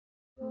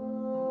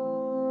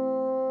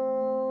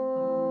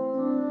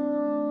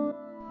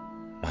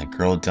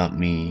girl dumped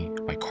me,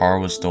 my car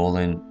was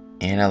stolen,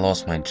 and I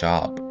lost my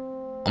job.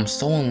 I'm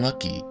so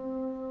unlucky.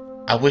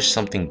 I wish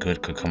something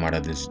good could come out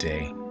of this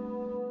day.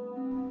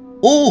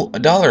 Ooh,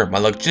 $1. My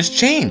luck just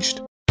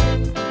changed.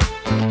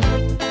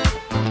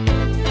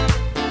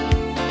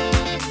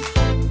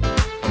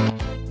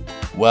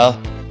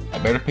 Well, I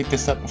better pick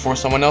this up before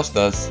someone else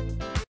does.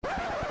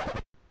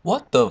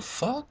 What the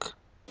fuck?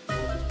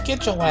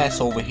 Get your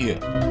ass over here.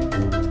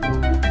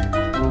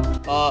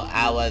 4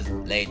 hours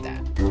later.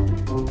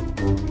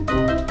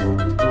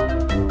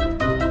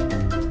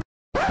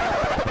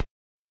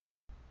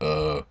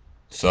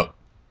 Sup?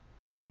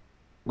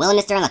 Will and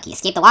Mr. Unlucky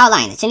escaped the wild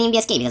lions. It shouldn't even be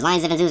escaped because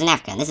lions live in zoos in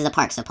Africa, and this is a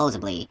park,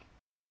 supposedly.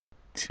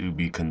 To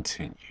be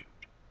continued.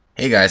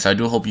 Hey guys, so I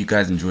do hope you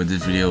guys enjoyed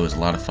this video. It was a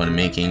lot of fun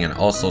making, and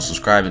also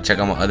subscribe and check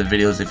out my other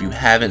videos if you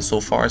haven't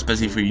so far,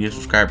 especially for you new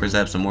subscribers. I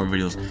have some more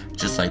videos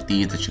just like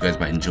these that you guys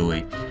might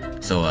enjoy.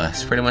 So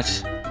that's pretty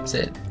much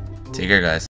it. Take care, guys.